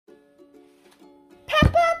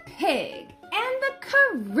Pig and the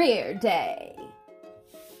Career Day.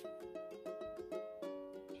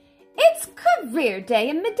 It's Career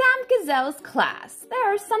Day in Madame Gazelle's class.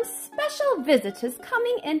 There are some special visitors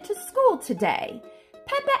coming into school today.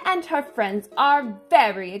 Peppa and her friends are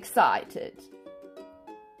very excited.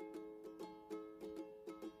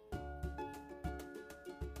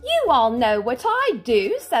 You all know what I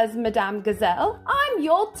do, says Madame Gazelle. I'm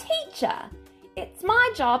your teacher. It's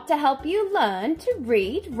my job to help you learn to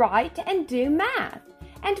read, write, and do math.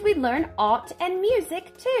 And we learn art and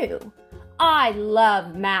music too. I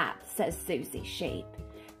love math, says Susie Sheep.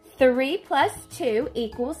 3 plus 2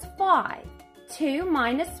 equals 5. 2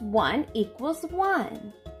 minus 1 equals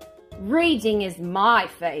 1. Reading is my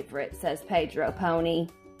favorite, says Pedro Pony.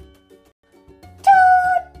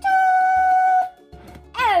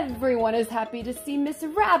 Everyone is happy to see Miss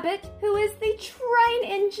Rabbit, who is the train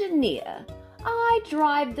engineer. I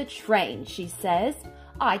drive the train, she says.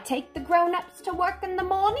 I take the grown-ups to work in the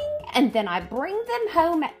morning, and then I bring them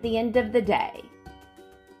home at the end of the day.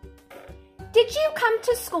 Did you come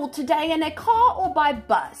to school today in a car or by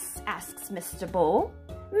bus? Asks Mr. Bull.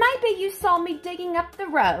 Maybe you saw me digging up the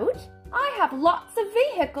road. I have lots of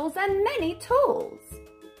vehicles and many tools.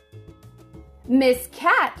 Miss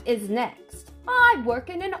Cat is next. I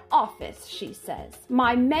work in an office, she says.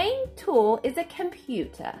 My main tool is a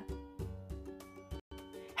computer.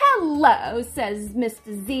 Hello, says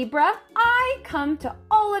Mr. Zebra. I come to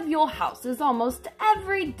all of your houses almost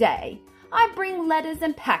every day. I bring letters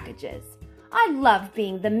and packages. I love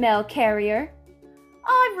being the mail carrier.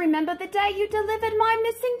 I remember the day you delivered my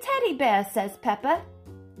missing teddy bear, says Peppa.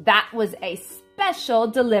 That was a special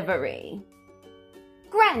delivery.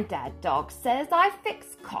 Granddad Dog says I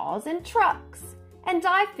fix cars and trucks, and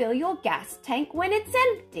I fill your gas tank when it's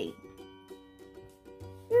empty.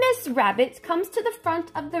 Miss Rabbit comes to the front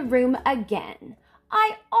of the room again.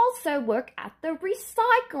 I also work at the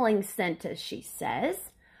recycling center, she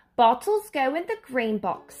says. Bottles go in the green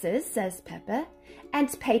boxes, says Peppa,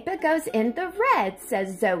 and paper goes in the red,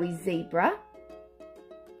 says Zoe Zebra.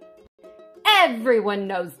 Everyone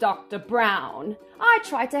knows Dr. Brown. I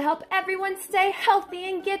try to help everyone stay healthy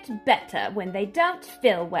and get better when they don't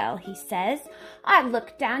feel well, he says. I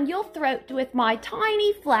look down your throat with my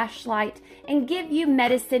tiny flashlight and give you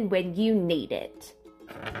medicine when you need it.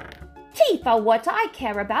 Teeth are what I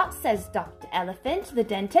care about, says Dr. Elephant, the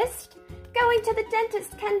dentist. Going to the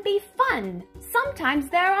dentist can be fun. Sometimes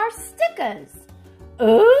there are stickers.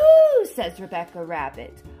 Ooh, says Rebecca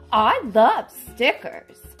Rabbit. I love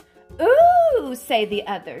stickers. Ooh, say the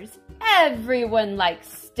others. Everyone likes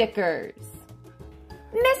stickers.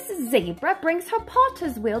 Miss Zebra brings her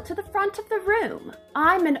potter's wheel to the front of the room.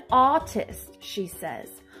 I'm an artist, she says.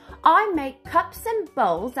 I make cups and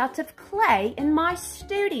bowls out of clay in my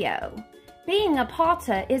studio. Being a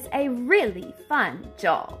potter is a really fun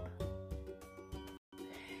job.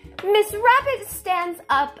 Miss Rabbit stands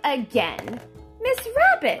up again. Miss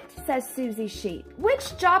Rabbit, says Susie Sheep,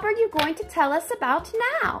 which job are you going to tell us about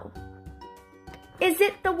now? Is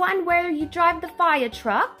it the one where you drive the fire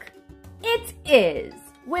truck? It is.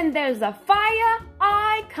 When there's a fire,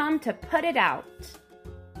 I come to put it out.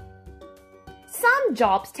 Some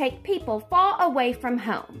jobs take people far away from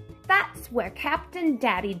home. That's where Captain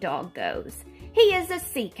Daddy Dog goes. He is a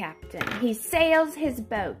sea captain. He sails his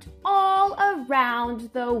boat all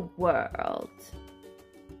around the world.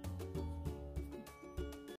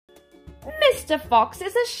 Mr. Fox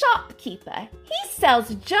is a shopkeeper. He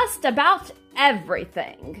sells just about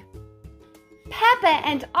everything. Peppa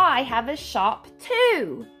and I have a shop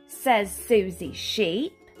too, says Susie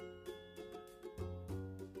Sheep.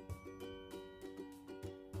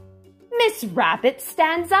 Miss Rabbit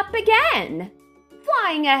stands up again.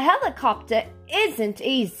 Flying a helicopter isn't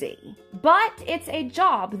easy, but it's a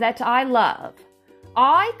job that I love.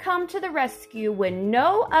 I come to the rescue when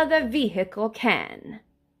no other vehicle can.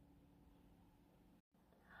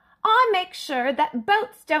 I make sure that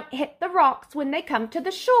boats don't hit the rocks when they come to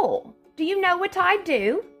the shore. Do you know what I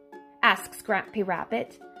do? Asks Grampy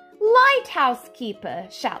Rabbit. Lighthouse keeper,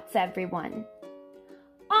 shouts everyone.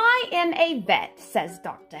 I am a vet, says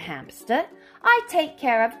Dr. Hamster. I take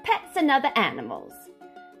care of pets and other animals.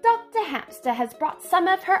 Dr. Hamster has brought some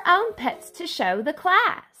of her own pets to show the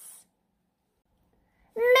class.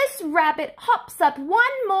 Miss Rabbit hops up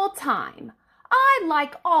one more time. I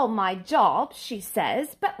like all my jobs, she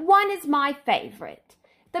says, but one is my favorite.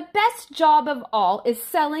 The best job of all is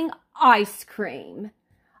selling ice cream.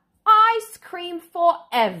 Ice cream for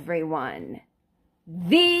everyone.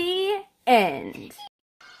 The end.